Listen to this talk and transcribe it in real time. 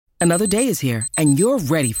Another day is here, and you're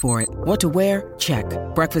ready for it. What to wear? Check.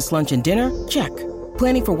 Breakfast, lunch, and dinner? Check.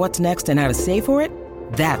 Planning for what's next and how to save for it?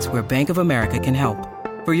 That's where Bank of America can help.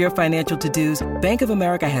 For your financial to-dos, Bank of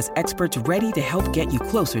America has experts ready to help get you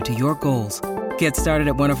closer to your goals. Get started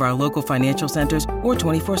at one of our local financial centers or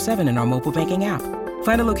 24/7 in our mobile banking app.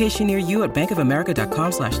 Find a location near you at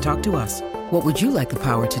bankofamerica.com/talktous. What would you like the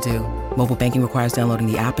power to do? Mobile banking requires downloading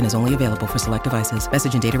the app and is only available for select devices.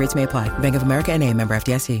 Message and data rates may apply. Bank of America N.A., member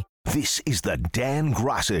FDIC. This is the Dan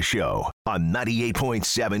Graca Show on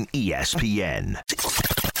 98.7 ESPN.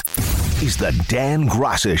 Is the Dan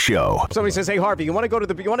Graca Show. Somebody says, "Hey Harvey, you want to go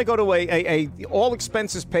to a all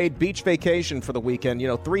expenses paid beach vacation for the weekend?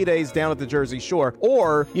 3 days down at the Jersey Shore,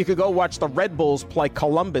 or you could go watch the Red Bulls play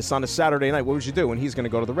Columbus on a Saturday night. What would you do?" And he's going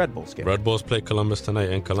to go to the Red Bulls game. Red Bulls play Columbus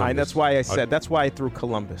tonight in Columbus. That's why I said. That's why I threw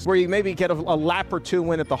Columbus, where you maybe get a lap or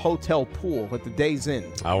two in at the hotel pool at the Days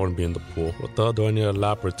Inn. I wouldn't be in the pool. What the hell do I need a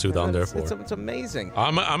lap or two down there for? It's amazing.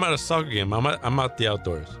 I'm at a soccer game. I'm at the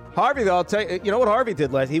outdoors. Harvey, though, I'll tell you, you know what Harvey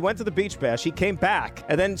did last? He went to the Beach Bash, he came back,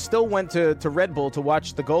 and then still went to Red Bull to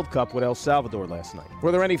watch the Gold Cup with El Salvador last night.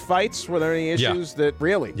 Were there any fights? Were there any issues that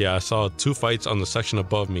really? Yeah, I saw 2 fights on the section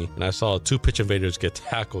above me, and I saw 2 pitch invaders get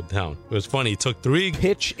tackled down. It was funny. It took 3...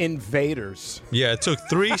 Pitch invaders. Yeah, it took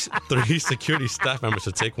 3 security staff members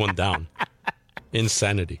to take one down.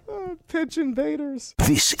 Insanity. Oh, pitch invaders.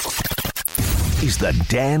 This is the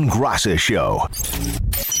Dan Graca Show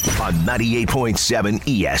on 98.7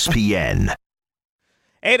 ESPN.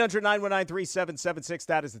 800-919-3776.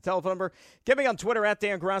 That is the telephone number. Get me on Twitter at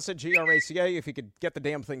Dan Graca, Graca, if you could get the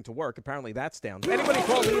damn thing to work. Apparently that's down. Anybody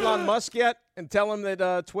call Elon Musk yet and tell him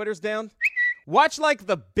that Twitter's down? Watch like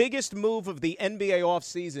the biggest move of the NBA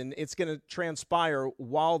offseason. It's going to transpire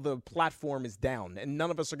while the platform is down, and none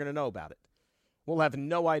of us are going to know about it. We'll have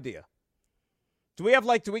no idea. Do we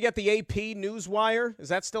get the AP Newswire? Is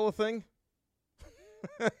that still a thing?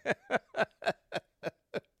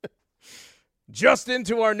 Just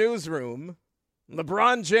into our newsroom,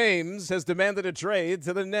 LeBron James has demanded a trade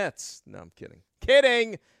to the Nets. No, I'm kidding.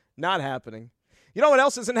 Kidding. Not happening. You know what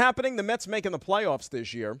else isn't happening? The Mets making the playoffs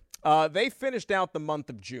this year. They finished out the month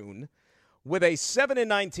of June with a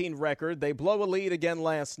 7-19 record. They blow a lead again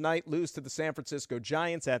last night, lose to the San Francisco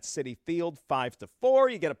Giants at Citi Field 5-4.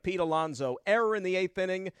 You get a Pete Alonso error in the 8th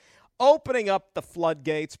inning, opening up the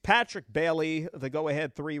floodgates. Patrick Bailey, the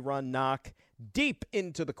go-ahead 3-run knock deep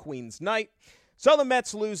into the Queen's night. So the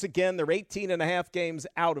Mets lose again. They're 18.5 games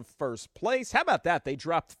out of first place. How about that? They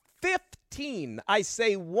dropped 15, I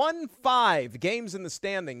say 1-5 games in the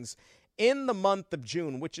standings in the month of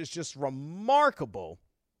June, which is just remarkable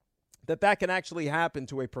that can actually happen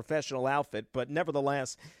to a professional outfit. But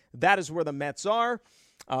nevertheless, that is where the Mets are.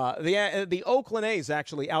 The Oakland A's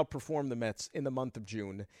actually outperformed the Mets in the month of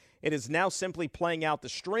June. It is now simply playing out the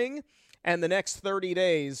string and the next 30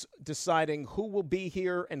 days deciding who will be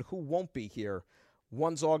here and who won't be here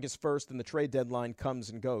once August 1st and the trade deadline comes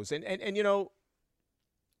and goes. And you know,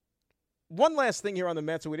 one last thing here on the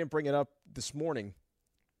Mets, and we didn't bring it up this morning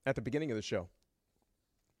at the beginning of the show.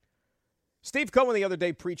 Steve Cohen the other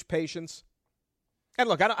day preached patience. And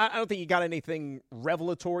look, I don't think you got anything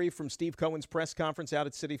revelatory from Steve Cohen's press conference out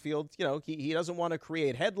at Citi Field. You know, he doesn't want to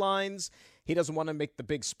create headlines. He doesn't want to make the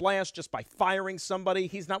big splash just by firing somebody.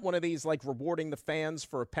 He's not one of these, like, rewarding the fans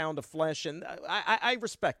for a pound of flesh. And I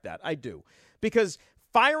respect that. I do. Because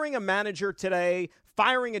firing a manager today,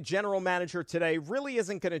 firing a general manager today really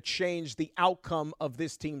isn't going to change the outcome of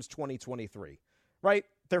this team's 2023, right?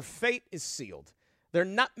 Their fate is sealed. They're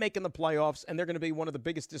not making the playoffs, and they're going to be one of the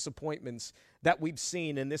biggest disappointments that we've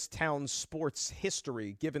seen in this town's sports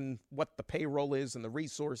history, given what the payroll is and the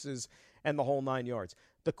resources and the whole 9 yards.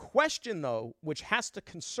 The question, though, which has to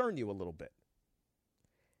concern you a little bit,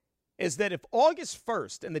 is that if August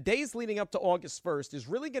 1st and the days leading up to August 1st is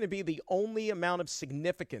really going to be the only amount of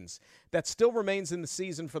significance that still remains in the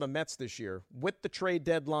season for the Mets this year, with the trade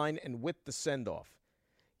deadline and with the send-off,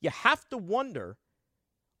 you have to wonder,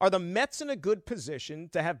 are the Mets in a good position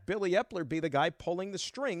to have Billy Epler be the guy pulling the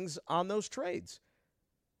strings on those trades?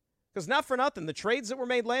 Because not for nothing, the trades that were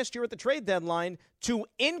made last year at the trade deadline to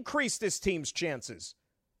increase this team's chances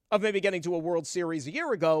of maybe getting to a World Series a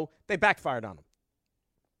year ago, they backfired on them.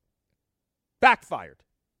 Backfired.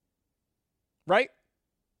 Right?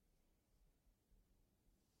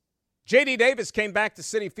 J.D. Davis came back to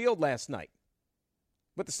Citi Field last night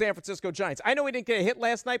with the San Francisco Giants. I know he didn't get a hit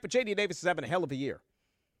last night, but J.D. Davis is having a hell of a year.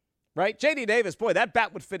 Right? J.D. Davis, boy, that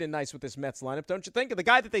bat would fit in nice with this Mets lineup, don't you think? The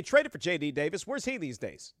guy that they traded for J.D. Davis, where's he these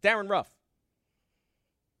days? Darren Ruff.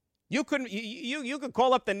 You could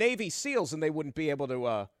call up the Navy SEALs and they wouldn't be able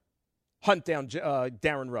to hunt down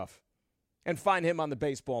Darren Ruff. and find him on the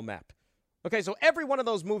baseball map. Okay, so every one of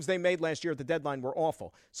those moves they made last year at the deadline were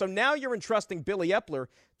awful. So now you're entrusting Billy Epler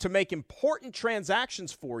to make important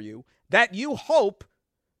transactions for you that you hope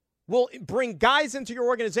will bring guys into your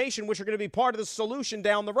organization which are going to be part of the solution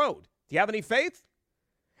down the road. Do you have any faith?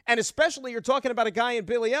 And especially you're talking about a guy in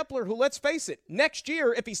Billy Epler who, let's face it, next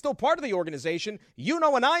year, if he's still part of the organization, you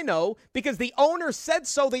know and I know, because the owner said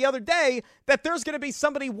so the other day, that there's going to be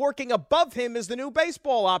somebody working above him as the new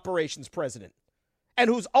baseball operations president and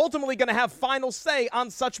who's ultimately going to have final say on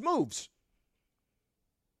such moves.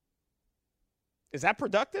 Is that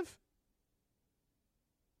productive?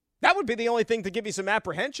 That would be the only thing to give you some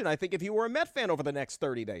apprehension, I think, if you were a Met fan over the next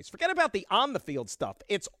 30 days. Forget about the on-the-field stuff.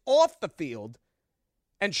 It's off the field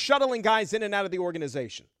and shuttling guys in and out of the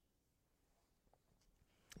organization.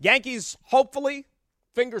 Yankees, hopefully,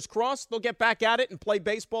 fingers crossed, they'll get back at it and play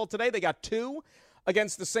baseball today. They got 2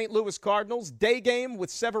 against the St. Louis Cardinals. Day game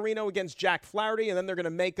with Severino against Jack Flaherty, and then they're going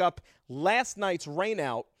to make up last night's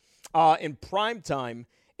rainout in prime time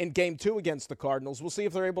in Game 2 against the Cardinals. We'll see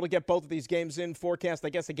if they're able to get both of these games in. Forecast, I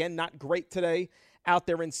guess, again, not great today out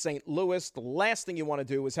there in St. Louis. The last thing you want to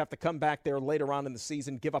do is have to come back there later on in the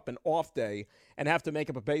season, give up an off day, and have to make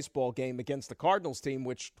up a baseball game against the Cardinals team,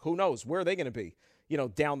 which, who knows, where are they going to be,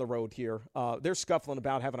 down the road here. They're scuffling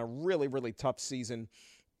about having a really, really tough season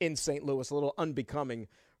in St. Louis, a little unbecoming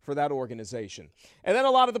for that organization. And then a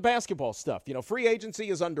lot of the basketball stuff. Free agency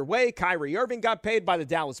is underway. Kyrie Irving got paid by the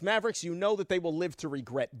Dallas Mavericks. You know that they will live to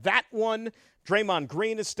regret that one. Draymond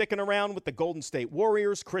Green is sticking around with the Golden State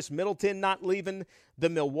Warriors. Chris Middleton not leaving the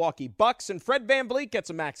Milwaukee Bucks. And Fred VanVleet gets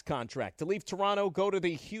a max contract to leave Toronto, go to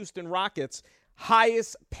the Houston Rockets,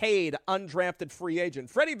 highest paid undrafted free agent.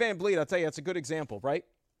 Freddie VanVleet, I'll tell you, that's a good example, right?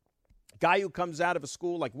 Guy who comes out of a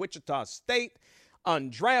school like Wichita State,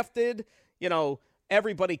 undrafted,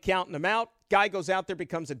 everybody counting him out. Guy goes out there,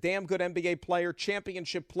 becomes a damn good NBA player,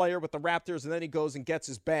 championship player with the Raptors, and then he goes and gets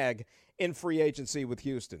his bag in free agency with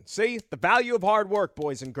Houston. See, the value of hard work,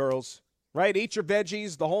 boys and girls, right? Eat your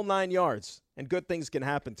veggies, the whole 9 yards, and good things can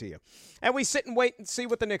happen to you. And we sit and wait and see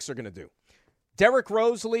what the Knicks are going to do. Derrick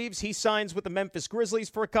Rose leaves. He signs with the Memphis Grizzlies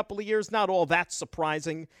for a couple of years. Not all that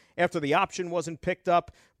surprising after the option wasn't picked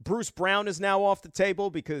up. Bruce Brown is now off the table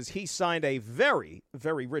because he signed a very,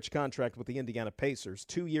 very rich contract with the Indiana Pacers.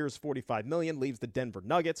 2 years, $45 million, leaves the Denver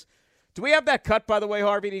Nuggets. Do we have that cut, by the way,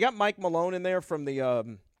 Harvey? You got Mike Malone in there from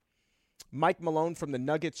the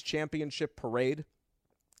Nuggets championship parade,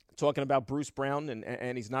 talking about Bruce Brown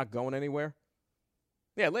and he's not going anywhere.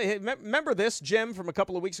 Yeah, remember this, Jim, from a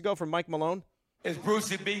couple of weeks ago from Mike Malone? Is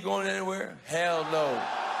Brucey B going anywhere? Hell no.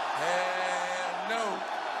 Hell no.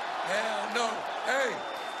 Hell no. Hey,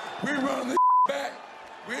 we running this back.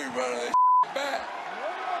 We running this back.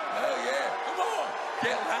 Hell yeah. Come on.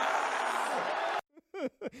 Get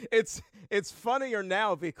loud. It's funnier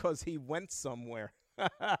now because he went somewhere.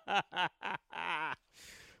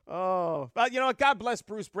 Oh, but you know what? God bless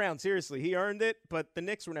Bruce Brown. Seriously, he earned it, but the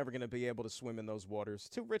Knicks were never going to be able to swim in those waters.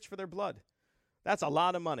 Too rich for their blood. That's a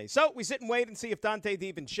lot of money. So we sit and wait and see if Dante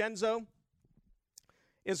DiVincenzo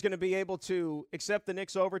is going to be able to accept the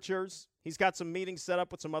Knicks' overtures. He's got some meetings set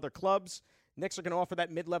up with some other clubs. Knicks are going to offer that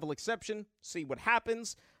mid-level exception, see what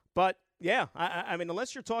happens. But, yeah, I mean,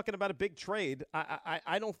 unless you're talking about a big trade,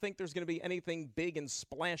 I don't think there's going to be anything big and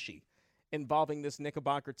splashy involving this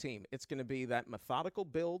Knickerbocker team. It's going to be that methodical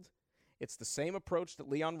build. It's the same approach that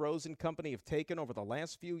Leon Rose and company have taken over the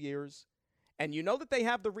last few years. And you know that they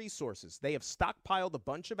have the resources. They have stockpiled a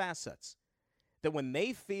bunch of assets that when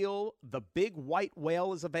they feel the big white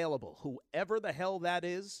whale is available, whoever the hell that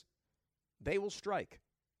is, they will strike.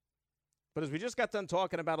 But as we just got done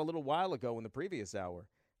talking about a little while ago in the previous hour,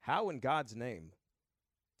 how in God's name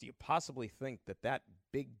do you possibly think that that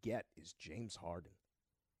big get is James Harden?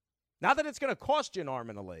 Not that it's going to cost you an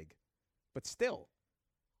arm and a leg, but still,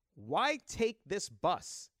 why take this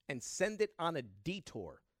bus and send it on a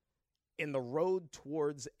detour in the road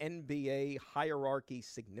towards NBA hierarchy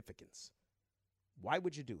significance? Why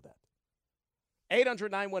would you do that?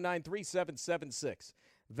 800-919-3776.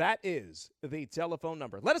 That is the telephone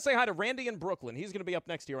number. Let us say hi to Randy in Brooklyn. He's going to be up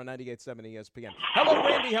next here on 98.7 ESPN. Hello,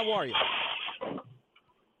 Randy. How are you?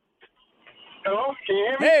 Hello? Can you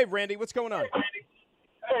hear me? Hey, Randy. What's going on?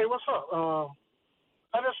 Hey, what's up?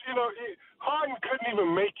 Harden couldn't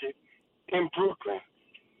even make it in Brooklyn.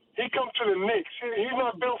 He come to the Knicks. He's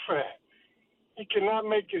not built for that. He cannot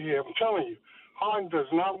make it here. I'm telling you. Harden does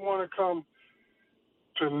not want to come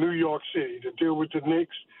to New York City to deal with the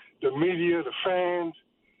Knicks, the media, the fans.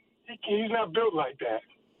 He's not built like that.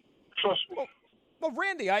 Trust me. Well,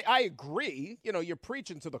 Randy, I agree. You know, you're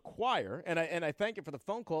preaching to the choir, and I thank you for the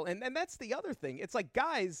phone call. And that's the other thing. It's like,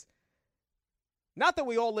 guys, Not that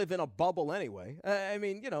we all live in a bubble anyway. I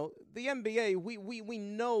mean, the NBA, we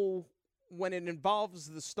know when it involves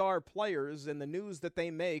the star players and the news that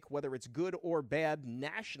they make, whether it's good or bad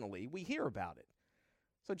nationally, we hear about it.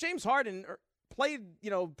 So James Harden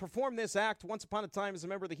performed this act once upon a time as a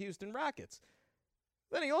member of the Houston Rockets.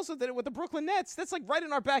 Then he also did it with the Brooklyn Nets. That's like right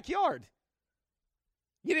in our backyard.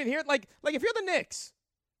 You didn't hear it? Like if you're the Knicks,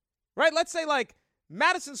 right? Let's say like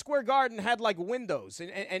Madison Square Garden had like windows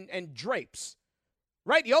and drapes,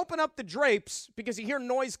 right? You open up the drapes because you hear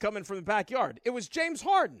noise coming from the backyard. It was James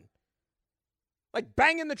Harden, like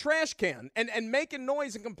banging the trash can and making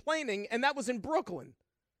noise and complaining, and that was in Brooklyn.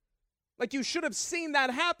 Like, you should have seen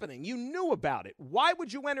that happening. You knew about it. Why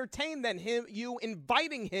would you entertain you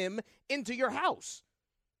inviting him into your house?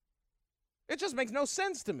 It just makes no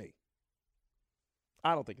sense to me.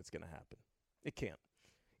 I don't think it's going to happen. It can't.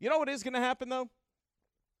 You know what is going to happen, though?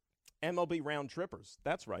 MLB round trippers.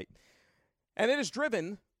 That's right. And it is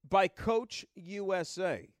driven by Coach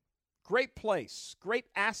USA. Great place. Great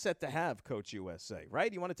asset to have, Coach USA,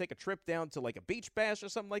 right? You want to take a trip down to like a beach bash or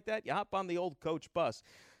something like that? You hop on the old Coach bus.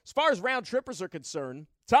 As far as round trippers are concerned,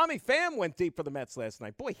 Tommy Pham went deep for the Mets last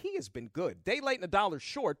night. Boy, he has been good. Day late and $1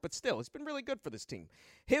 short, but still, it's been really good for this team.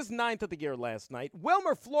 His 9th of the year last night.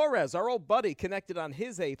 Wilmer Flores, our old buddy, connected on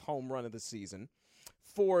his 8th home run of the season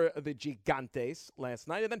for the Gigantes last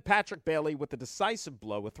night. And then Patrick Bailey with the decisive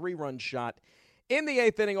blow, a 3-run shot in the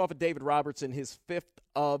 8th inning off of David Robertson, his 5th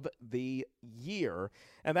of the year.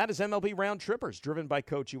 And that is MLB Round Trippers, driven by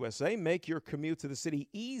Coach USA. Make your commute to the city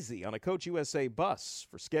easy on a Coach USA bus.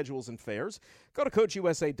 For schedules and fares, go to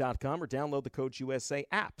CoachUSA.com or download the Coach USA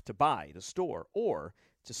app to buy, to store, or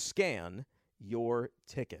to scan your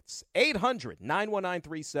tickets.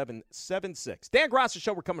 800-919-3776. Dan Graca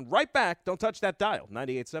Show, we're coming right back. Don't touch that dial.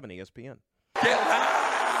 98.7 ESPN.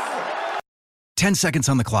 10 seconds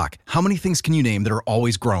on the clock. How many things can you name that are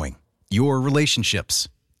always growing? Your relationships,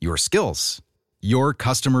 your skills, your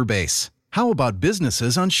customer base. How about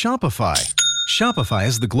businesses on Shopify? Shopify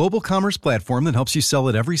is the global commerce platform that helps you sell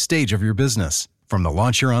at every stage of your business. From the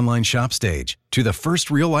launch your online shop stage, to the first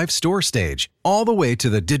real-life store stage, all the way to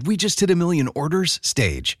the did we just hit a million orders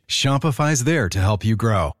stage. Shopify's there to help you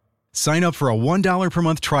grow. Sign up for a $1 per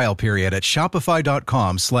month trial period at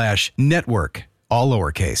shopify.com/network, all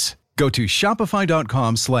lowercase. Go to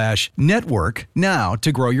shopify.com/network now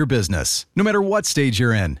to grow your business, no matter what stage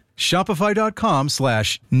you're in.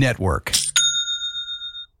 Shopify.com/network.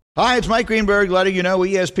 Hi, it's Mike Greenberg letting you know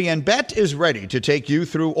ESPN Bet is ready to take you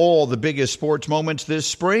through all the biggest sports moments this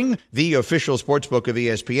spring. The official sportsbook of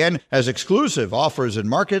ESPN has exclusive offers and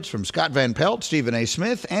markets from Scott Van Pelt, Stephen A.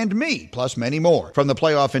 Smith, and me, plus many more. From the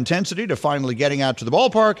playoff intensity to finally getting out to the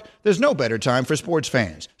ballpark, there's no better time for sports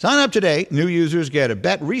fans. Sign up today. New users get a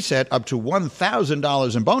bet reset up to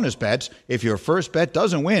 $1,000 in bonus bets if your first bet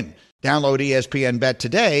doesn't win. Download ESPN Bet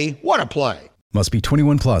today. What a play. Must be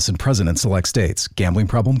 21 plus and present in select states. Gambling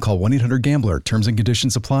problem? Call 1-800-GAMBLER. Terms and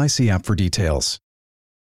conditions apply. See app for details.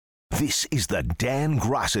 This is the Dan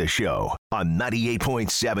Graca Show on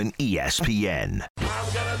 98.7 ESPN.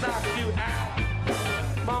 I'm gonna knock you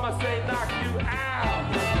out. Mama say knock you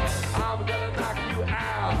out. I'm gonna knock you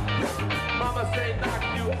out. Mama say knock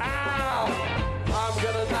you out. I'm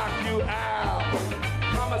gonna knock you out.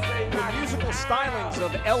 Mama say knock you out. The musical stylings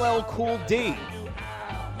of LL Cool D.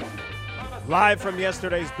 Live from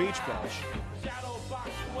yesterday's Beach Bash.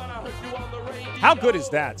 How good is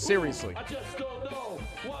that? Seriously.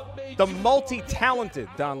 The multi-talented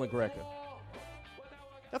Don LaGreca.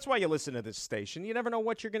 That's why you listen to this station. You never know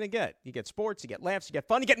what you're going to get. You get sports, you get laughs, you get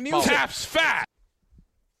fun, you get music. Taps fat.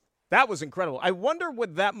 That was incredible. I wonder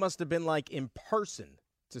what that must have been like in person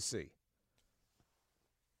to see.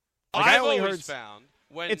 Like I've always found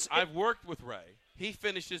when I've worked with Ray, he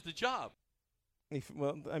finishes the job.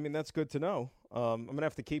 Well, I mean, that's good to know. I'm going to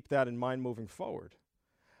have to keep that in mind moving forward.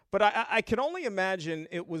 But I can only imagine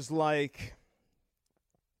it was like,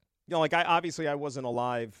 like I wasn't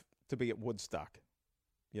alive to be at Woodstock.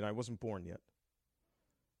 I wasn't born yet.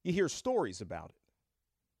 You hear stories about it.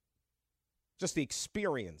 Just the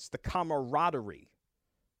experience, the camaraderie.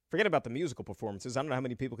 Forget about the musical performances. I don't know how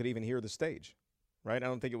many people could even hear the stage, right? I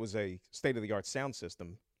don't think it was a state-of-the-art sound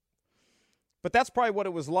system. But that's probably what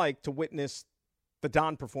it was like to witness the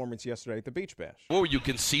Don performance yesterday at the Beach Bash. What, were you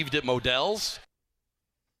conceived at Modell's?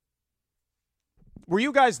 Were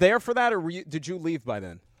you guys there for that, or did you leave by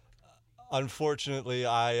then? Unfortunately,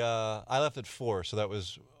 I left at 4, so that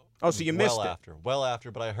was so you missed it. Well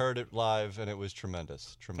after, but I heard it live, and it was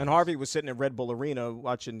tremendous. And Harvey was sitting at Red Bull Arena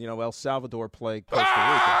watching, El Salvador play Costa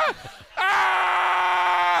Rica.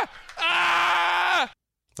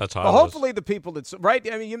 That's how. Well, hopefully the people that right.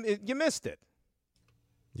 I mean, you missed it.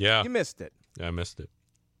 Yeah. You missed it. Yeah, I missed it.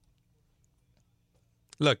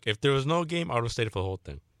 Look, if there was no game, I would have stayed for the whole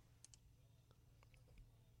thing.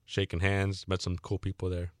 Shaking hands, met some cool people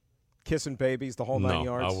there. Kissing babies, the whole 9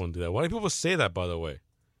 yards. No, I wouldn't do that. Why do people say that, by the way?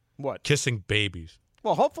 What? Kissing babies.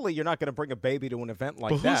 Well, hopefully you're not going to bring a baby to an event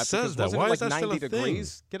like But that. who says that? Wasn't Why it like is that 90 still a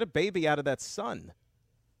degrees? thing? Get a baby out of that sun.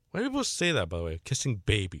 Why do people say that, by the way? Kissing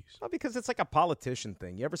babies. Well, because it's like a politician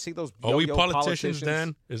thing. You ever see those Are we yo-yo politicians,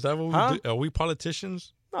 Dan? Is that what we do? Are we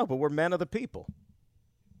politicians? No, but we're men of the people.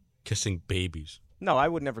 Kissing babies. No, I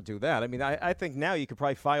would never do that. I mean, I think now you could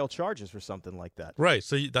probably file charges for something like that. Right.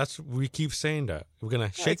 So that's we keep saying that. We're going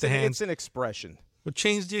to shake the hands. It's an expression. We'll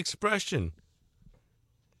change the expression.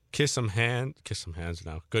 Kiss some hands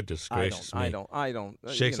now. Goodness gracious me. I don't.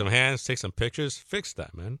 Shake some hands, take some pictures. Fix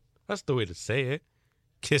that, man. That's the way to say it.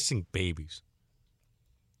 Kissing babies.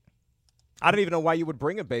 I don't even know why you would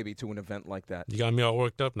bring a baby to an event like that. You got me all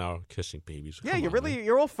worked up now, kissing babies. Yeah, Come on, man.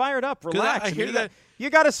 you're all fired up. Relax. I hear that. You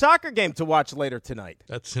got a soccer game to watch later tonight.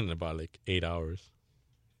 That's in about like 8 hours.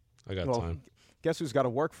 I got time. Guess who's got to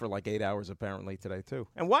work for like 8 hours apparently today too?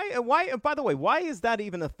 And why? By the way, why is that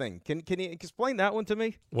even a thing? Can you explain that one to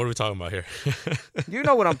me? What are we talking about here? You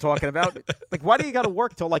know what I'm talking about. Like, why do you got to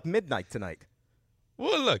work till like midnight tonight?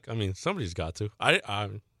 Well, look, I mean, somebody's got to.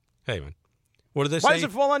 Hey, man. What do they say? Why does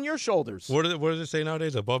it fall on your shoulders? What does it say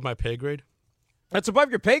nowadays? Above my pay grade? That's above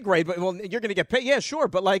your pay grade, but well, you're going to get paid. Yeah, sure,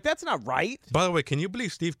 but like that's not right. By the way, can you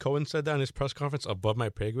believe Steve Cohen said that in his press conference? Above my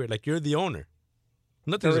pay grade, like you're the owner.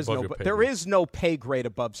 Nothing's above your pay grade. There is no pay grade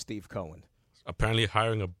above Steve Cohen. Apparently,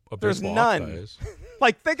 hiring a There's baseball none. guy is.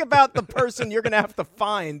 Like, think about the person you're going to have to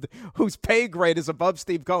find whose pay grade is above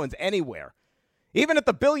Steve Cohen's anywhere. Even at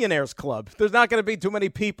the Billionaires Club, there's not going to be too many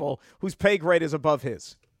people whose pay grade is above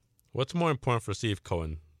his. What's more important for Steve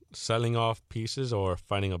Cohen, selling off pieces or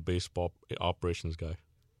finding a baseball operations guy?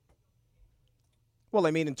 Well,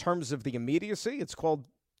 I mean, in terms of the immediacy, it's called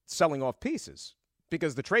selling off pieces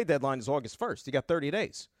because the trade deadline is August 1st. You got 30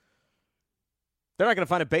 days. They're not going to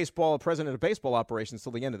find a president of baseball operations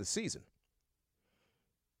till the end of the season.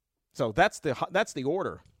 So that's the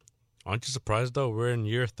order. Aren't you surprised, though? We're in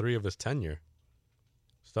year 3 of his tenure.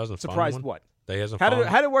 Surprised what? That he hasn't how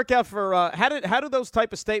did it work out for how do those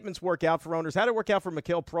type of statements work out for owners? How did it work out for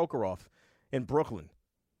Mikhail Prokhorov in Brooklyn?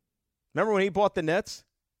 Remember when he bought the Nets?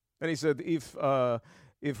 And he said, if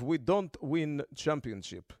we don't win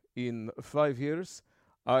championship in 5 years,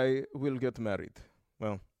 I will get married.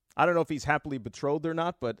 Well, I don't know if he's happily betrothed or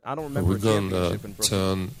not, but I don't remember a championship in Brooklyn.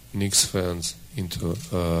 Turn Knicks fans into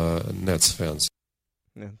Nets fans.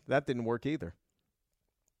 Yeah, that didn't work either.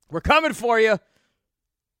 We're coming for you.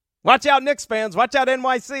 Watch out, Knicks fans. Watch out,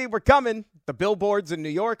 NYC. We're coming. The billboards in New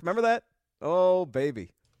York. Remember that? Oh,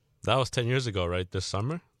 baby. That was 10 years ago, right? This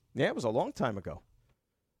summer? Yeah, it was a long time ago.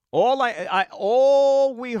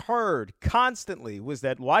 All we heard constantly was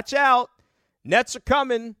that, watch out, Nets are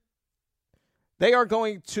coming. They are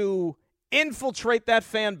going to infiltrate that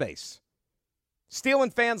fan base,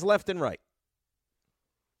 stealing fans left and right.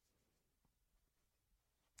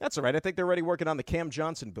 That's all right. I think they're already working on the Cam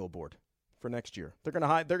Johnson billboard for next year. They're going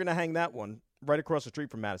to hang that one right across the street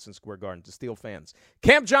from Madison Square Garden to steal fans.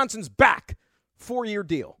 Cam Johnson's back. 4-year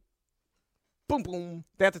deal. Boom, boom.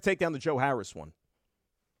 They have to take down the Joe Harris one,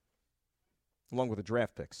 along with the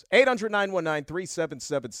draft picks.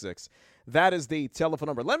 800-919-3776. That is the telephone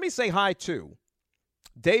number. Let me say hi to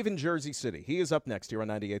Dave in Jersey City. He is up next here on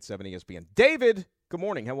 98.7 ESPN. David, good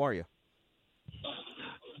morning. How are you?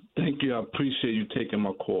 Thank you. I appreciate you taking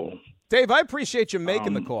my call. Dave, I appreciate you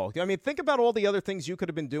making the call. I mean, think about all the other things you could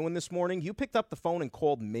have been doing this morning. You picked up the phone and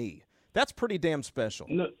called me. That's pretty damn special.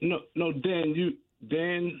 No, Dan,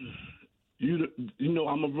 you know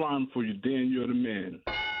I'm a rhyme for you. Dan, you're the man.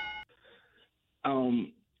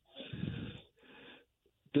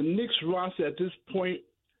 The Knicks roster at this point,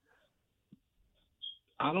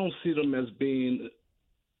 I don't see them as being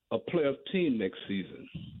a playoff team next season.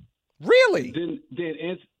 Really?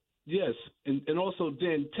 Yes, and also,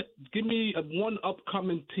 Dan, give me one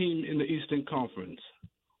upcoming team in the Eastern Conference.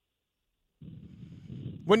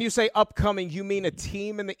 When you say upcoming, you mean a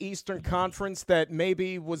team in the Eastern Conference that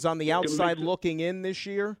maybe was on the outside looking in this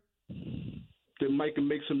year? That might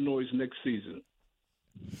make some noise next season.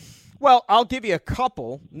 Well, I'll give you a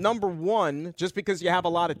couple. Number one, just because you have a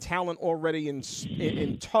lot of talent already in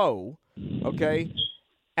tow, okay?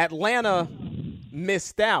 Atlanta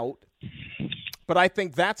missed out. But I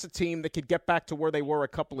think that's a team that could get back to where they were a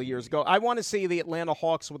couple of years ago. I want to see the Atlanta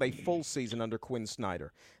Hawks with a full season under Quinn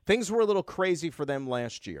Snyder. Things were a little crazy for them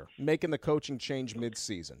last year, making the coaching change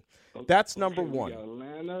midseason. That's number one.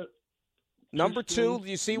 Atlanta, number two,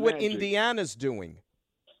 you see what Magic, Indiana's doing.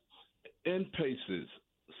 And Pacers.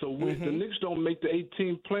 So the Knicks don't make the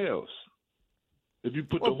 18 playoffs. If you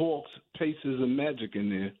put the Hawks, Pacers, and Magic in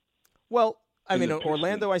there. Well, I mean,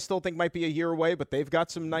 Orlando I still think might be a year away, but they've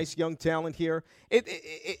got some nice young talent here.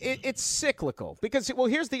 It's cyclical because, well,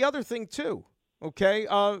 here's the other thing too, okay?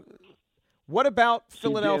 What about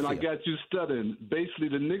Philadelphia? Dan, I got you studying. Basically,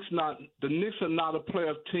 the Knicks are not a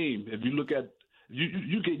playoff team. If you look at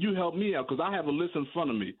you help me out because I have a list in front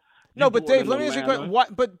of me. No, but Dave, let me ask you a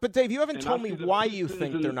question. But Dave, you haven't told me why you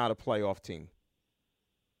think they're not a playoff team.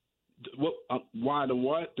 Why the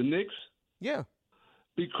what? The Knicks? Yeah.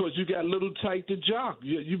 Because you got little tight to jock.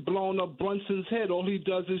 You blown up Brunson's head. All he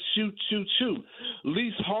does is shoot. At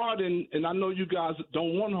least Harden, and I know you guys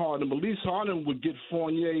don't want Harden, but at least Harden would get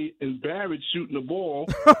Fournier and Barrett shooting the ball.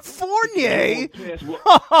 Fournier? Yes,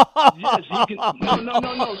 he can.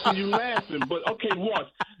 No. So you laughing, but okay, watch.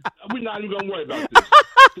 We're not even gonna worry about this.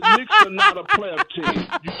 The Knicks are not a playoff team.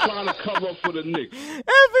 You're trying to cover up for the Knicks.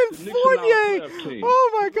 Evan Fournier.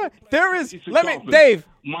 Oh my God. There is. Dave.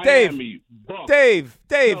 Miami, Dave,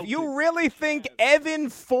 you really think Evan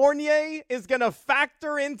Fournier is going to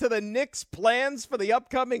factor into the Knicks' plans for the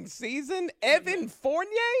upcoming season? Evan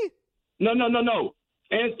Fournier? No.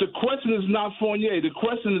 And the question is not Fournier. The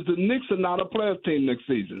question is the Knicks are not a playoff team next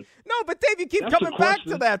season. No, but Dave, you keep coming back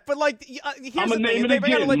to that. But, here's I'm the thing. name it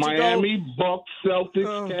again. Miami, Bucks,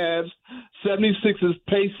 Celtics, Cavs, 76ers,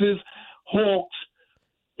 Pacers, Hawks,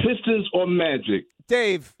 Pistons, or Magic.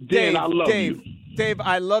 Dave, I love you. Dave,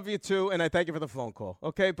 I love you too, and I thank you for the phone call.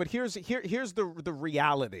 Okay, but here's the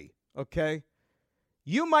reality. Okay,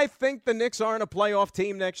 you might think the Knicks aren't a playoff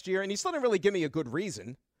team next year, and you still didn't really give me a good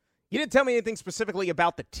reason. You didn't tell me anything specifically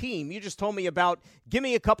about the team. You just told me give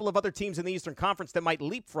me a couple of other teams in the Eastern Conference that might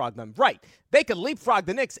leapfrog them. Right, they could leapfrog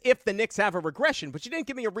the Knicks if the Knicks have a regression, but you didn't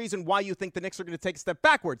give me a reason why you think the Knicks are going to take a step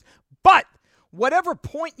backwards. But whatever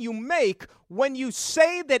point you make, when you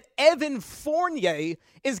say that Evan Fournier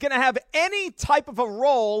is going to have any type of a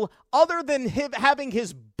role other than him having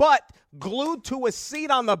his butt glued to a seat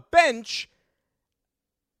on the bench,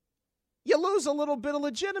 you lose a little bit of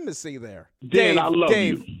legitimacy there. Dan, I love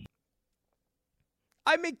you.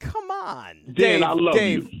 I mean, come on. Dan, I love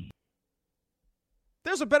you.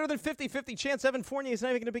 There's a better than 50-50 chance Evan Fournier is not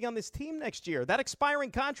even going to be on this team next year. That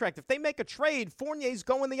expiring contract, if they make a trade, Fournier's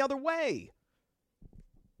going the other way.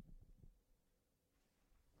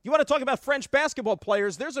 You want to talk about French basketball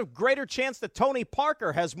players, there's a greater chance that Tony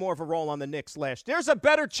Parker has more of a role on the Knicks last year. There's a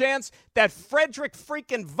better chance that Frederick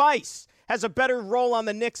freaking Weiss has a better role on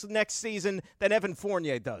the Knicks next season than Evan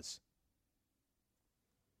Fournier does.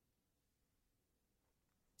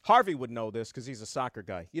 Harvey would know this because he's a soccer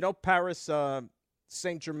guy. You know Paris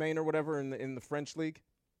Saint-Germain or whatever in the French league?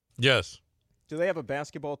 Yes. Do they have a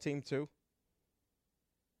basketball team too?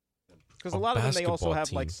 Because a lot of them, they also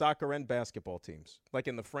have like soccer and basketball teams, like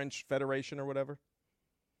in the French Federation or whatever.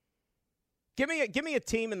 Give me a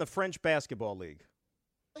team in the French basketball league.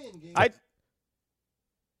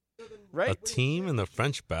 Right? A team in the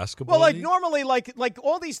French basketball league? League? Normally, like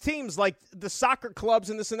all these teams, like the soccer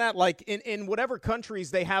clubs and this and that, like in whatever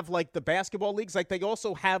countries they have like the basketball leagues, like they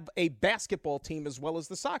also have a basketball team as well as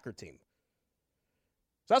the soccer team.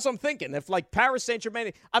 So that's what I'm thinking. If, like, Paris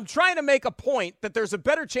Saint-Germain, I'm trying to make a point that there's a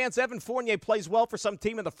better chance Evan Fournier plays well for some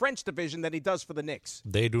team in the French division than he does for the Knicks.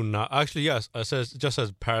 They do not. Actually, yes, it just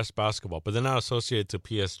says Paris basketball, but they're not associated to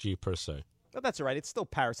PSG per se. Well, that's all right. It's still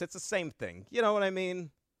Paris. It's the same thing. You know what I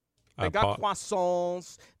mean? They got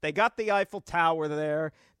croissants. They got the Eiffel Tower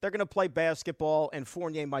there. They're going to play basketball, and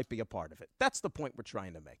Fournier might be a part of it. That's the point we're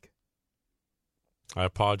trying to make. I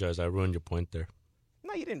apologize. I ruined your point there.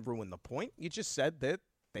 No, you didn't ruin the point. You just said that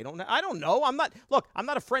they don't. I don't know. I'm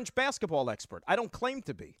not a French basketball expert. I don't claim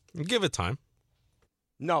to be. Give it time.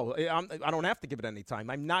 No, I don't have to give it any time.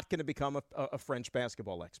 I'm not going to become a French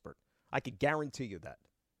basketball expert. I could guarantee you that.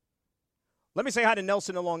 Let me say hi to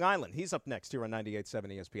Nelson in Long Island. He's up next here on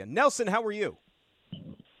 98.7 ESPN. Nelson, how are you?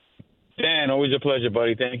 Dan, always a pleasure,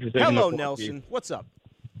 buddy. Thank you for taking Hello, Nelson. What's up?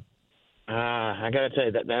 I got to tell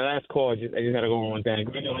you, that last call, I just got to go over one thing. I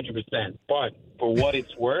agree 100%. But for what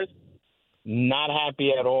it's worth, not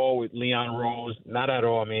happy at all with Leon Rose. Not at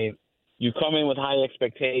all. I mean, you come in with high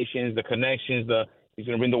expectations, the connections, he's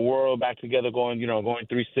going to bring the world back together, going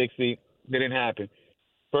 360. Didn't happen.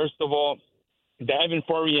 First of all, the Evan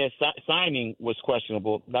Fournier signing was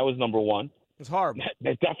questionable. That was number one. It's horrible.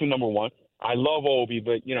 That's definitely number one. I love Obi,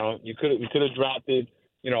 but we could have drafted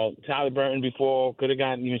Tyler Burton before. Could have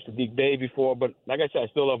gotten even Sadiq Bey before. But like I said, I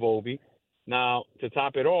still love Obi. Now to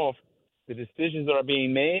top it off, the decisions that are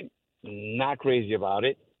being made, not crazy about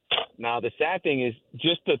it. Now the sad thing is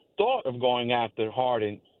just the thought of going after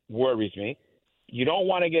Harden worries me. You don't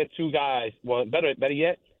want to get two guys. Well, better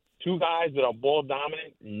yet, Two guys that are ball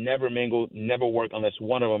dominant never mingle, never work unless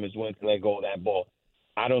one of them is willing to let go of that ball.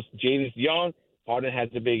 Jaden's young. Harden has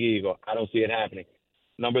a big ego. I don't see it happening.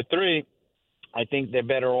 Number 3, I think they're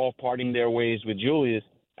better off parting their ways with Julius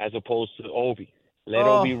as opposed to Obi. Let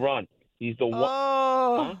Obi run. He's the one.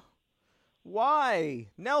 Huh? Why?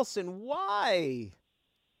 Nelson, why?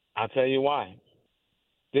 I'll tell you why.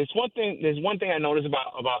 There's one thing I noticed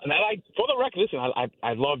about and I like, for the record, listen,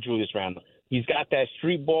 I love Julius Randle. He's got that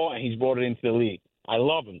street ball and he's brought it into the league. I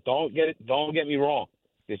love him. Don't get me wrong.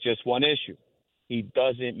 There's just one issue. He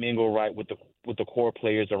doesn't mingle right with the core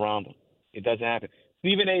players around him. It doesn't happen.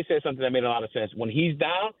 Stephen A. said something that made a lot of sense. When he's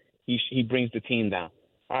down, he brings the team down.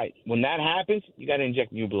 All right, when that happens, you got to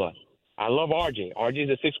inject new blood. I love RJ. RJ's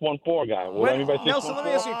a 6'14" guy. Nelson, let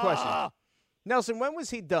me ask you a question. Nelson, when was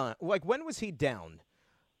he done? When was he down?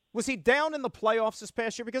 Was he down in the playoffs this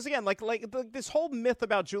past year? Because, again, this whole myth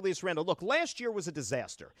about Julius Randle. Look, last year was a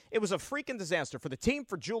disaster. It was a freaking disaster for the team,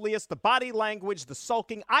 for Julius, the body language, the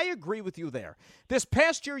sulking. I agree with you there. This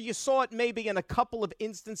past year, you saw it maybe in a couple of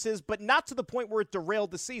instances, but not to the point where it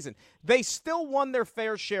derailed the season. They still won their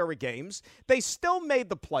fair share of games. They still made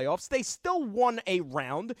the playoffs. They still won a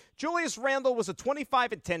round. Julius Randle was a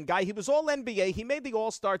 25-10 guy. He was All-NBA. He made the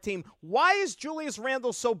All-Star team. Why is Julius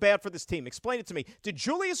Randle so bad for this team? Explain it to me. Did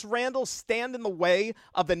Julius Randle stand in the way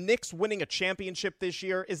of the Knicks winning a championship this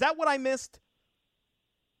year? Is that what I missed?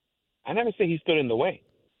 I never say he stood in the way.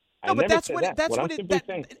 No, but that's what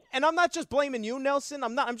saying. And I'm not just blaming you, Nelson.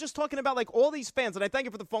 I'm just talking about all these fans, and I thank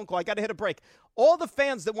you for the phone call. I got to hit a break. All the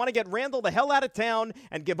fans that want to get Randle the hell out of town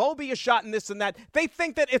and give Obi a shot and this and that, they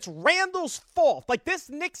think that it's Randle's fault. This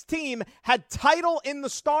Knicks team had title in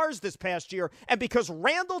the stars this past year, and because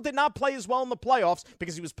Randle did not play as well in the playoffs,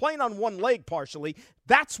 because he was playing on one leg partially,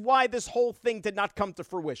 that's why this whole thing did not come to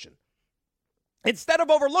fruition. Instead of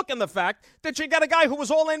overlooking the fact that you got a guy who was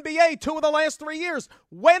All-NBA 2 of the last 3 years.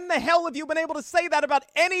 When the hell have you been able to say that about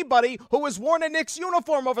anybody who has worn a Knicks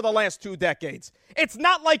uniform over the last 2 decades? It's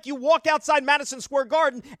not like you walk outside Madison Square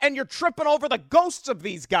Garden and you're tripping over the ghosts of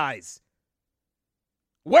these guys.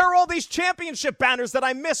 Where are all these championship banners that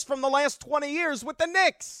I missed from the last 20 years with the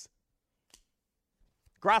Knicks?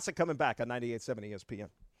 Grassa coming back on 98.7 ESPN.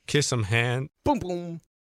 Kiss him hand. Boom, boom.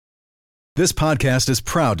 This podcast is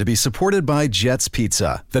proud to be supported by Jets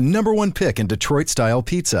Pizza, the #1 pick in Detroit-style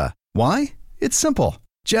pizza. Why? It's simple.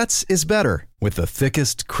 Jets is better. With the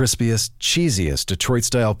thickest, crispiest, cheesiest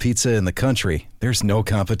Detroit-style pizza in the country, there's no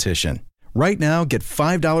competition. Right now, get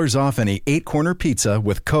 $5 off any 8-corner pizza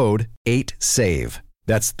with code 8SAVE.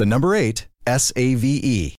 That's the number 8,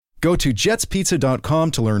 SAVE. Go to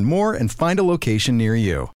jetspizza.com to learn more and find a location near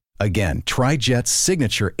you. Again, try Jet's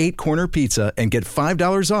signature 8-corner pizza and get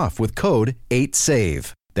 $5 off with code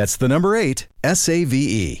 8SAVE. That's the number 8,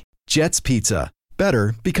 SAVE. Jet's Pizza.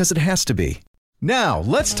 Better because it has to be. Now,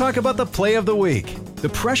 let's talk about the play of the week. The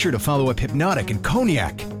pressure to follow up Hypnotic and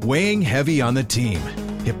Cognac, weighing heavy on the team.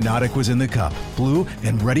 Hypnotic was in the cup, blue,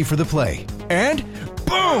 and ready for the play. And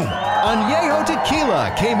boom! Añejo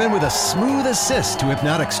Tequila came in with a smooth assist to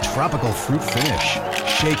Hypnotic's tropical fruit finish.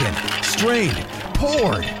 Shaken, strained,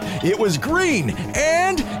 poured. It was green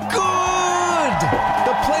and good!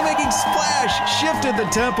 The playmaking splash shifted the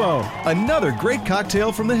tempo. Another great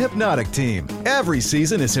cocktail from the Hypnotic team. Every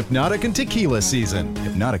season is Hypnotic and Tequila season.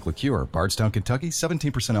 Hypnotic Liqueur, Bardstown, Kentucky,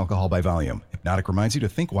 17% alcohol by volume. Hypnotic reminds you to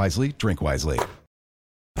think wisely, drink wisely.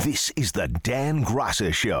 This is the Dan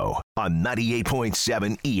Grassa Show on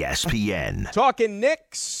 98.7 ESPN. Talking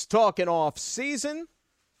Knicks, talking off season.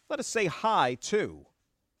 Let us say hi to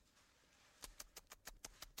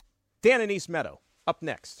Dan in East Meadow, up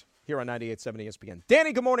next here on 98.7 ESPN.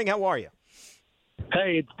 Danny, good morning. How are you?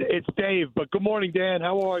 Hey, it's Dave, but good morning, Dan.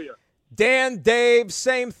 How are you? Dan, Dave,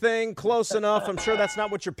 same thing, close enough. I'm sure that's not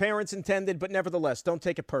what your parents intended, but nevertheless, don't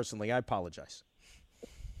take it personally. I apologize.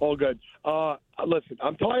 All good. Listen,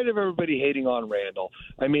 I'm tired of everybody hating on Randall.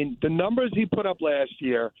 I mean, the numbers he put up last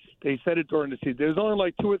year, they said it during the season. There's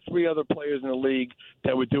only 2 or 3 other players in the league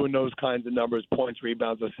that were doing those kinds of numbers, points,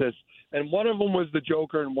 rebounds, assists. And one of them was the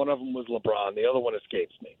Joker and one of them was LeBron. The other one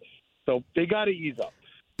escapes me. So they got to ease up.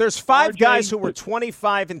 There's 5 guys who were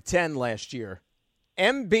 25-10 last year.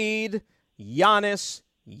 Embiid, Giannis,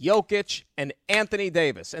 Jokic, and Anthony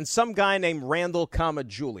Davis. And some guy named Randall,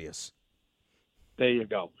 Julius. There you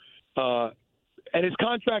go. And his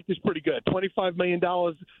contract is pretty good. $25 million.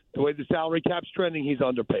 The way the salary cap's trending, he's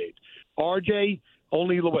underpaid. RJ,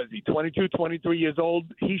 only, what is he, 22, 23 years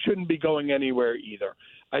old? He shouldn't be going anywhere either.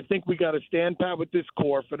 I think we got to stand pat with this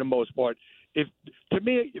core for the most part. If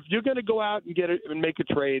you're going to go out and get it and make a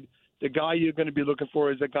trade, the guy you're going to be looking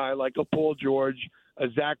for is a guy like a Paul George, a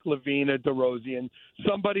Zach LaVine, a DeRozan,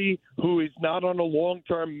 somebody who is not on a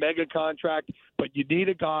long-term mega contract, but you need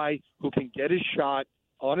a guy who can get his shot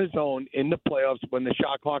on his own in the playoffs when the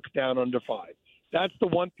shot clock's down under 5. That's the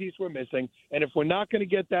one piece we're missing. And if we're not going to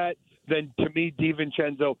get that, then to me,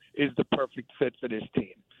 DiVincenzo is the perfect fit for this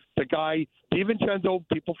team. The guy, DiVincenzo,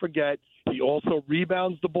 people forget, he also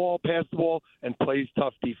rebounds the ball, passes the ball, and plays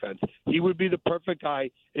tough defense. He would be the perfect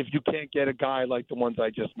guy if you can't get a guy like the ones I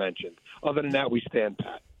just mentioned. Other than that, we stand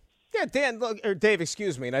pat. Yeah, Dan, look, or Dave,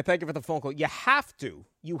 excuse me, and I thank you for the phone call. You have to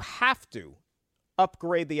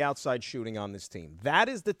upgrade the outside shooting on this team. That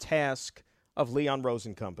is the task of Leon Rose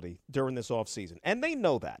and company during this offseason, and they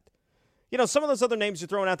know that. You know, some of those other names you're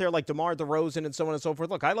throwing out there like DeMar DeRozan and so on and so forth.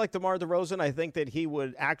 Look, I like DeMar DeRozan. I think that he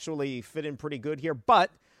would actually fit in pretty good here,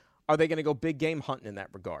 but are they going to go big game hunting in that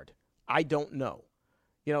regard? I don't know.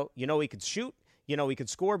 You know he could shoot. You know he could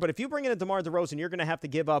score. But if you bring in a DeMar DeRozan, you're going to have to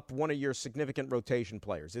give up one of your significant rotation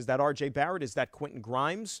players. Is that R.J. Barrett? Is that Quentin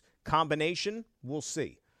Grimes? Combination? We'll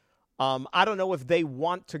see. I don't know if they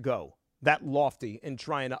want to go that lofty in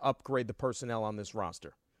trying to upgrade the personnel on this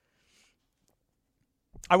roster.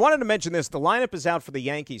 I wanted to mention this. The lineup is out for the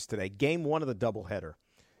Yankees today, game 1 of the doubleheader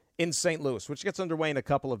in St. Louis, which gets underway in a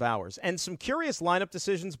couple of hours. And some curious lineup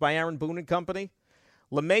decisions by Aaron Boone and company.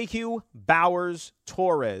 LeMahieu, Bowers,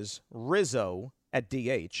 Torres, Rizzo at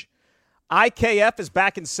DH. IKF is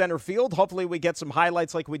back in center field. Hopefully we get some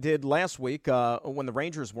highlights like we did last week when the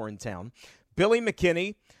Rangers were in town. Billy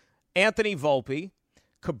McKinney, Anthony Volpe,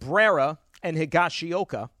 Cabrera, and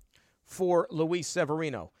Higashioka for Luis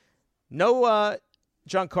Severino. No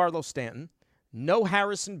Giancarlo Stanton, no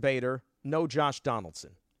Harrison Bader, no Josh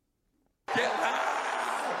Donaldson.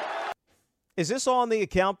 Is this all on the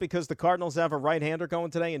account because the Cardinals have a right-hander going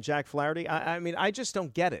today in Jack Flaherty? I mean, I just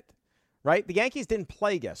don't get it, right? The Yankees didn't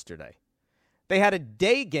play yesterday. They had a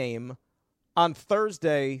day game on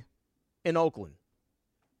Thursday in Oakland.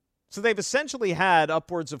 So they've essentially had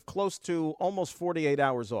upwards of close to almost 48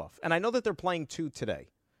 hours off. And I know that they're playing 2 today.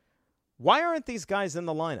 Why aren't these guys in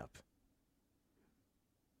the lineup?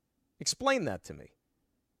 Explain that to me.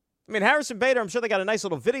 I mean, Harrison Bader, I'm sure they got a nice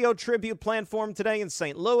little video tribute planned for him today in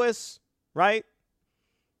St. Louis, right?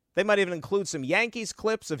 They might even include some Yankees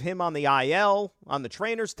clips of him on the IL, on the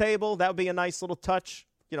trainer's table. That would be a nice little touch,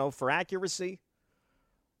 for accuracy.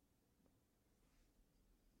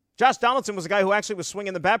 Josh Donaldson was a guy who actually was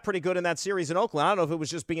swinging the bat pretty good in that series in Oakland. I don't know if it was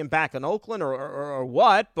just being back in Oakland or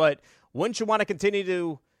what, but wouldn't you want to continue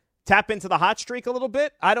to tap into the hot streak a little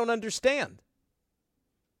bit? I don't understand.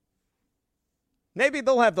 Maybe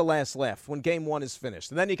they'll have the last laugh when game 1 is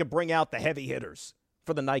finished, and then you can bring out the heavy hitters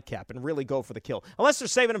for the nightcap and really go for the kill. Unless they're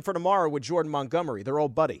saving him for tomorrow with Jordan Montgomery, their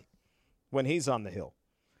old buddy, when he's on the hill.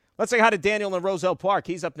 Let's say hi to Daniel in Roselle Park.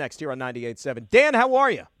 He's up next here on 98.7. Dan, how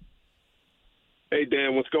are you? Hey,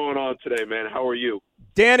 Dan, what's going on today, man? How are you?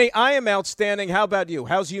 Danny, I am outstanding. How about you?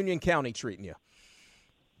 How's Union County treating you?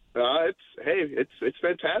 It's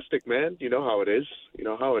fantastic, man. You know how it is.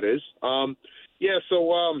 Yeah,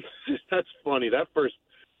 so that's funny. That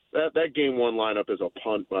game 1 lineup is a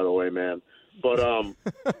punt, by the way, man. But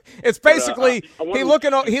it's basically he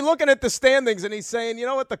looking at the standings and he's saying, you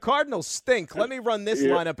know what, the Cardinals stink. Let me run this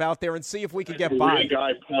lineup out there and see if we can get by. Ray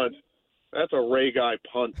Guy punt. That's a Ray Guy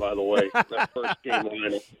punt, by the way. That first game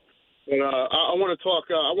lineup. But I want to talk.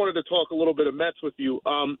 I wanted to talk a little bit of Mets with you.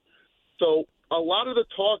 So a lot of the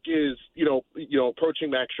talk is, approaching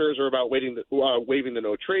Max Scherzer about waiving the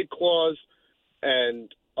no trade clause,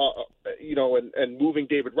 and and moving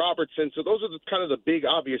David Robertson. So those are kind of the big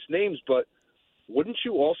obvious names. But wouldn't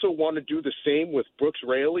you also want to do the same with Brooks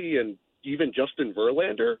Raley and even Justin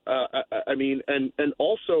Verlander? And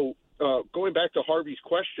also going back to Harvey's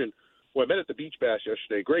question, who I met at the Beach Bash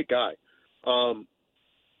yesterday, great guy.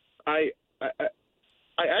 I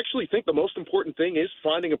actually think the most important thing is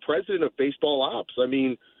finding a president of baseball ops. I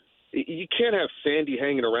mean, you can't have Sandy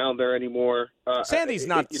hanging around there anymore. Sandy's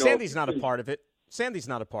not a part of it. Sandy's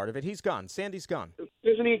not a part of it. He's gone. Sandy's gone.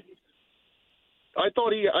 Isn't he? I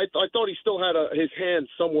thought he still had his hand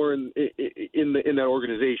somewhere in that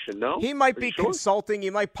organization. No, he might be consulting. He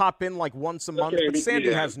might pop in like once a month. But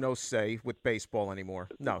Sandy has no say with baseball anymore.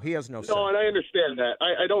 No, he has no say. No, and I understand that.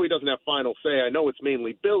 I know he doesn't have final say. I know it's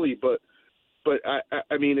mainly Billy, but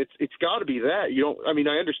I mean, it's got to be that.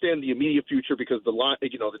 I understand the immediate future because the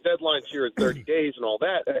deadline's here in 30 days and all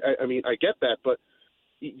that. I get that, but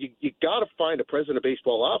you got to find a president of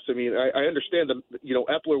baseball ops. I mean, I understand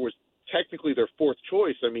Epler was technically their 4th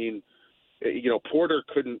choice. I mean, Porter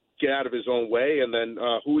couldn't get out of his own way, and then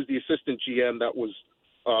who was the assistant GM that was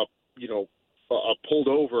pulled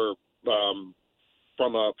over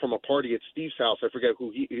from a party at Steve's house. I forget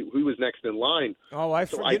who he was next in line. Oh, I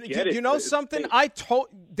get it. You know something?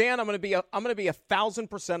 Dan, I'm going to be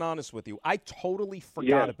 1,000% honest with you. I totally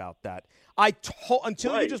forgot about that.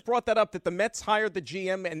 Until you just brought that up, that the Mets hired the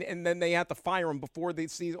GM and then they had to fire him before the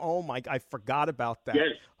season. Oh my! I forgot about that.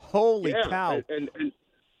 Yes. Holy cow! And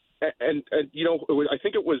you know, I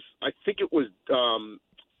think it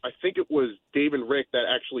was Dave and Rick that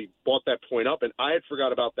actually brought that point up, and I had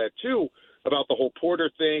forgot about that too, about the whole Porter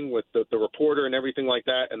thing with the reporter and everything like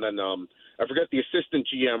that. And then I forget the assistant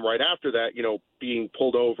GM right after that, you know, being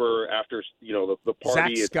pulled over after, you know, the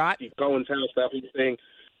party Zach Scott. at Steve Cohen's house, that whole thing.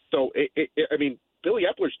 So I mean, Billy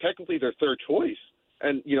Epler's technically their third choice,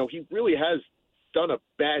 and you know, he really has done a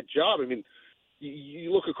bad job. I mean,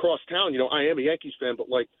 you look across town. You know, I am a Yankees fan, but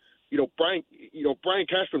like, you know, Brian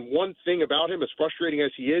Cashman, one thing about him, as frustrating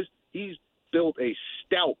as he is, he's built a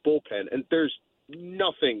stout bullpen, and there is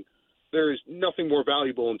nothing more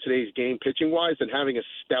valuable in today's game, pitching-wise, than having a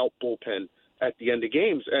stout bullpen at the end of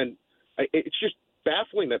games. And it's just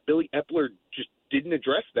baffling that Billy Epler just didn't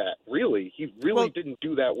address that, really. He really didn't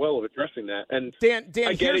do that well of addressing that. And Dan,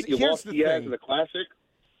 I get it. You lost Diaz in the Classic.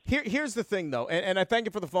 Here's the thing, though, and I thank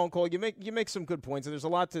you for the phone call. You make some good points, and there's a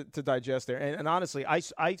lot to digest there. And honestly,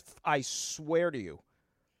 I swear to you,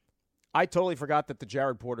 I totally forgot that the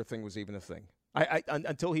Jared Porter thing was even a thing. I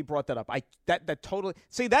until he brought that up. That totally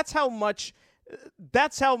see that's how much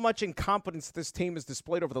incompetence this team has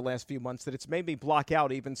displayed over the last few months that it's made me block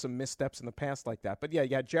out even some missteps in the past like that. But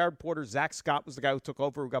yeah, Jared Porter, Zach Scott was the guy who took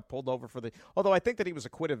over, who got pulled over for the. Although I think that he was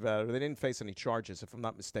acquitted of that, or they didn't face any charges, if I'm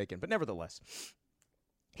not mistaken. But nevertheless.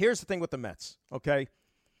 Here's the thing with the Mets, okay?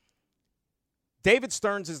 David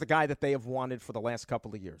Stearns is the guy that they have wanted for the last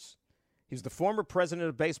couple of years. He's the former president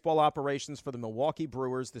of baseball operations for the Milwaukee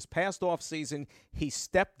Brewers. This past offseason, he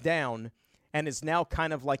stepped down and is now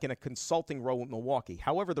kind of like in a consulting role with Milwaukee.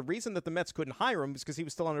 However, the reason that the Mets couldn't hire him is because he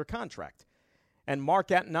was still under contract. And Mark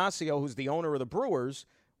Attanasio, who's the owner of the Brewers,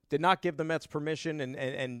 did not give the Mets permission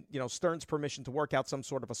and you know, Stearns permission to work out some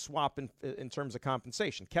sort of a swap in terms of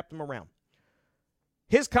compensation. Kept him around.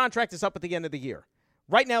 His contract is up at the end of the year.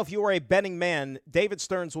 Right now, if you are a betting man, David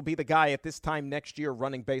Stearns will be the guy at this time next year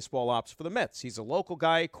running baseball ops for the Mets. He's a local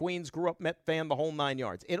guy, Queens, grew up Met fan, the whole 9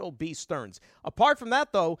 yards. It'll be Stearns. Apart from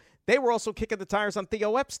that, though, they were also kicking the tires on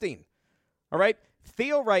Theo Epstein. All right?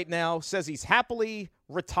 Theo right now says he's happily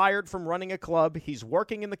retired from running a club. He's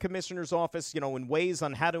working in the commissioner's office, you know, in ways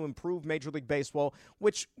on how to improve Major League Baseball,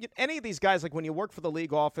 which any of these guys, like when you work for the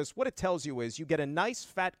league office, what it tells you is you get a nice,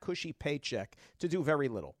 fat, cushy paycheck to do very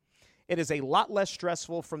little. It is a lot less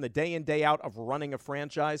stressful from the day in, day out of running a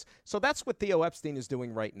franchise. So that's what Theo Epstein is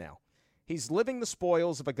doing right now. He's living the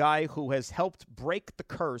spoils of a guy who has helped break the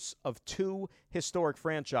curse of two historic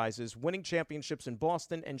franchises, winning championships in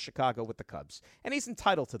Boston and Chicago with the Cubs. And he's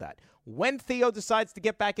entitled to that. When Theo decides to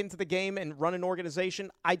get back into the game and run an organization,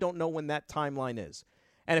 I don't know when that timeline is.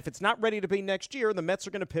 And if it's not ready to be next year, the Mets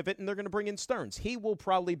are going to pivot and they're going to bring in Stearns. He will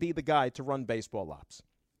probably be the guy to run baseball ops.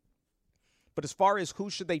 But as far as who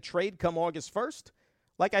should they trade come August 1st,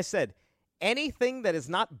 like I said, anything that is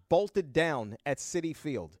not bolted down at Citi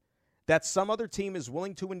Field, that some other team is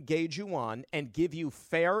willing to engage you on and give you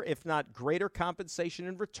fair, if not greater compensation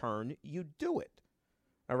in return, you do it.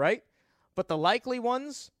 All right? But the likely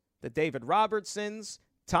ones, the David Robertsons,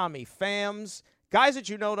 Tommy Phams, guys that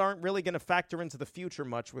you know aren't really going to factor into the future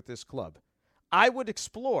much with this club. I would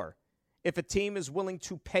explore if a team is willing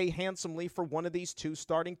to pay handsomely for one of these two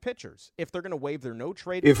starting pitchers, if they're going to waive their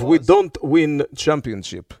no-trade clause. If we don't win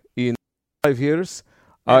championship in 5 years,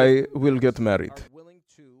 I will get married.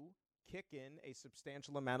 Kick in a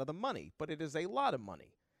substantial amount of the money, but it is a lot of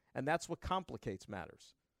money, and that's what complicates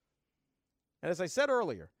matters. And as I said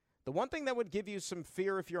earlier, the one thing that would give you some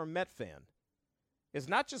fear if you're a Met fan is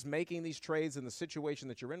not just making these trades in the situation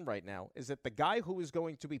that you're in right now, is that the guy who is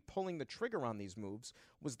going to be pulling the trigger on these moves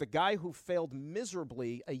was the guy who failed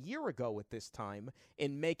miserably a year ago at this time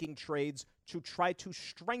in making trades to try to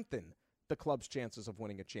strengthen the club's chances of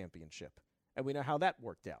winning a championship. And we know how that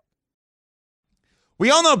worked out. We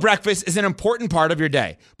all know breakfast is an important part of your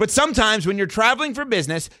day, but sometimes when you're traveling for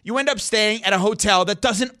business, you end up staying at a hotel that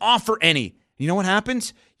doesn't offer any. You know what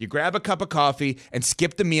happens? You grab a cup of coffee and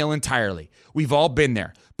skip the meal entirely. We've all been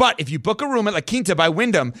there. But if you book a room at La Quinta by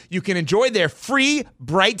Wyndham, you can enjoy their free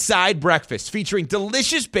Bright Side breakfast featuring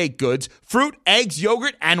delicious baked goods, fruit, eggs,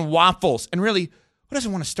 yogurt, and waffles. And really, who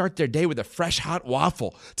doesn't want to start their day with a fresh hot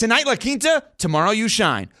waffle? Tonight, La Quinta, tomorrow you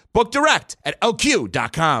shine. Book direct at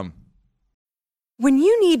LQ.com. When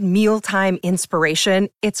you need mealtime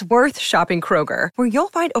inspiration, it's worth shopping Kroger, where you'll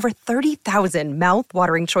find over 30,000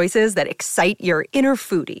 mouth-watering choices that excite your inner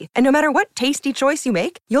foodie. And no matter what tasty choice you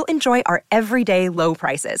make, you'll enjoy our everyday low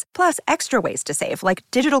prices, plus extra ways to save, like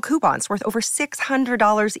digital coupons worth over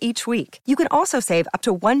 $600 each week. You can also save up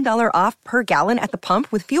to $1 off per gallon at the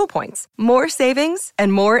pump with fuel points. More savings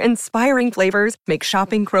and more inspiring flavors make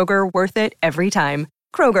shopping Kroger worth it every time.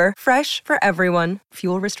 Kroger, fresh for everyone.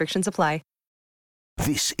 Fuel restrictions apply.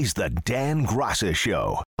 This is the Dan Graca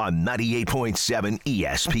Show on 98.7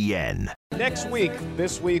 ESPN.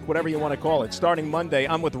 This week, whatever you want to call it, starting Monday,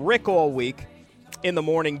 I'm with Rick all week in the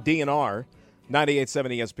morning, DNR,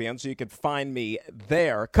 98.7 ESPN, so you can find me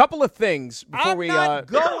there. A couple of things before I'm not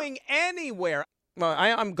going anywhere. Well,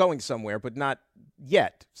 I'm going somewhere, but not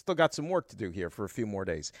yet. Still got some work to do here for a few more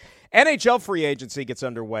days. NHL free agency gets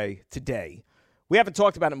underway today. We haven't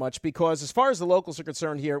talked about it much because as far as the locals are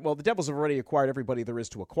concerned here, well, the Devils have already acquired everybody there is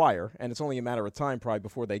to acquire, and it's only a matter of time probably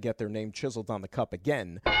before they get their name chiseled on the cup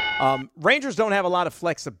again. Rangers don't have a lot of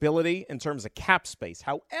flexibility in terms of cap space.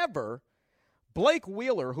 However, Blake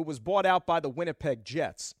Wheeler, who was bought out by the Winnipeg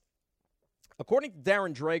Jets, according to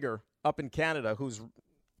Darren Drager up in Canada, who's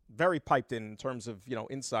very piped in terms of,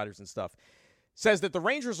 insiders and stuff, says that the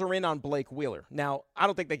Rangers are in on Blake Wheeler. Now, I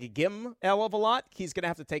don't think they could give him a hell of a lot. He's going to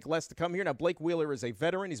have to take less to come here. Now, Blake Wheeler is a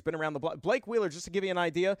veteran. He's been around the block. Blake Wheeler, just to give you an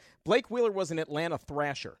idea, Blake Wheeler was an Atlanta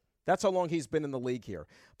Thrasher. That's how long he's been in the league here.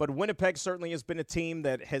 But Winnipeg certainly has been a team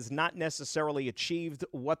that has not necessarily achieved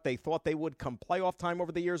what they thought they would come playoff time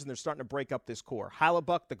over the years, and they're starting to break up this core.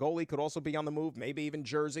 Hellebuyck, the goalie, could also be on the move, maybe even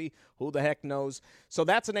Jersey. Who the heck knows? So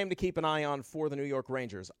that's a name to keep an eye on for the New York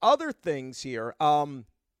Rangers. Other things here,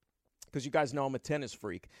 because you guys know I'm a tennis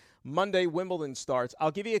freak. Monday, Wimbledon starts.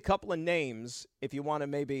 I'll give you a couple of names if you want to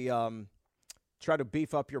maybe try to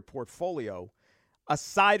beef up your portfolio.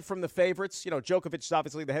 Aside from the favorites, Djokovic is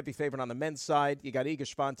obviously the heavy favorite on the men's side. You got Iga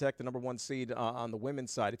Swiatek, the number one seed on the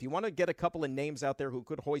women's side. If you want to get a couple of names out there who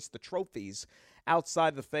could hoist the trophies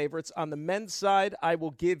outside the favorites, on the men's side, I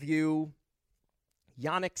will give you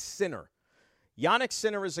Jannik Sinner. Jannik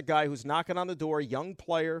Sinner is a guy who's knocking on the door, young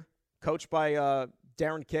player, coached by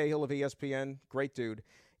Darren Cahill of ESPN, great dude.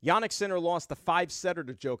 Jannik Sinner lost the 5-setter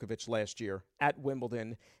to Djokovic last year at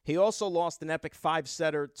Wimbledon. He also lost an epic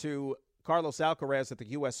 5-setter to Carlos Alcaraz at the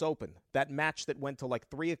U.S. Open, that match that went to like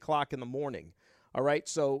 3 o'clock in the morning. All right,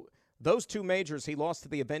 so those two majors, he lost to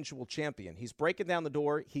the eventual champion. He's breaking down the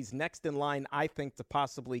door. He's next in line, I think, to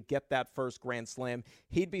possibly get that first Grand Slam.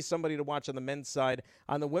 He'd be somebody to watch on the men's side.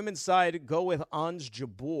 On the women's side, go with Ons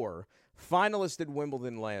Jabeur, finalist at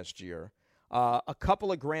Wimbledon last year. A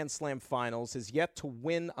couple of Grand Slam finals, has yet to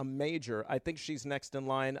win a major. I think she's next in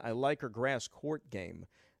line. I like her grass court game.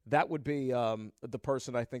 That would be the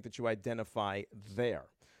person I think that you identify there.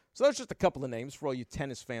 So that's just a couple of names for all you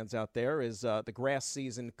tennis fans out there as the grass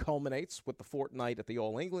season culminates with the fortnight at the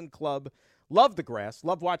All England Club. Love the grass.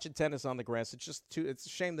 Love watching tennis on the grass. It's a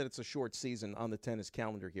shame that it's a short season on the tennis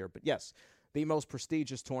calendar here. But, yes, the most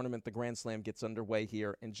prestigious tournament, the Grand Slam, gets underway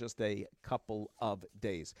here in just a couple of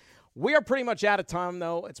days. We are pretty much out of time,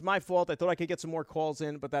 though. It's my fault. I thought I could get some more calls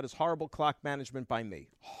in, but that is horrible clock management by me.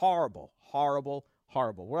 Horrible.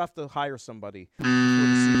 We'll have to hire somebody before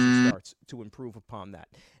the season starts to improve upon that.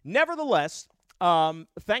 Nevertheless,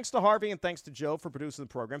 thanks to Harvey and thanks to Joe for producing the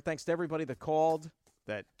program. Thanks to everybody that called,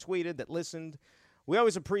 that tweeted, that listened. We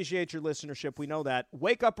always appreciate your listenership. We know that.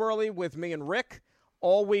 Wake up early with me and Rick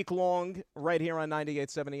all week long right here on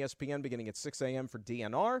 98.7 ESPN beginning at 6 a.m. for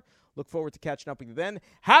DNR. Look forward to catching up with you then.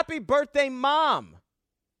 Happy birthday, Mom!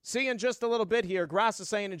 See you in just a little bit here. Grass is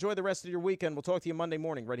saying enjoy the rest of your weekend. We'll talk to you Monday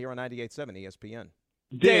morning right here on 98.7 ESPN.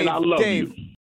 Dan, I love you.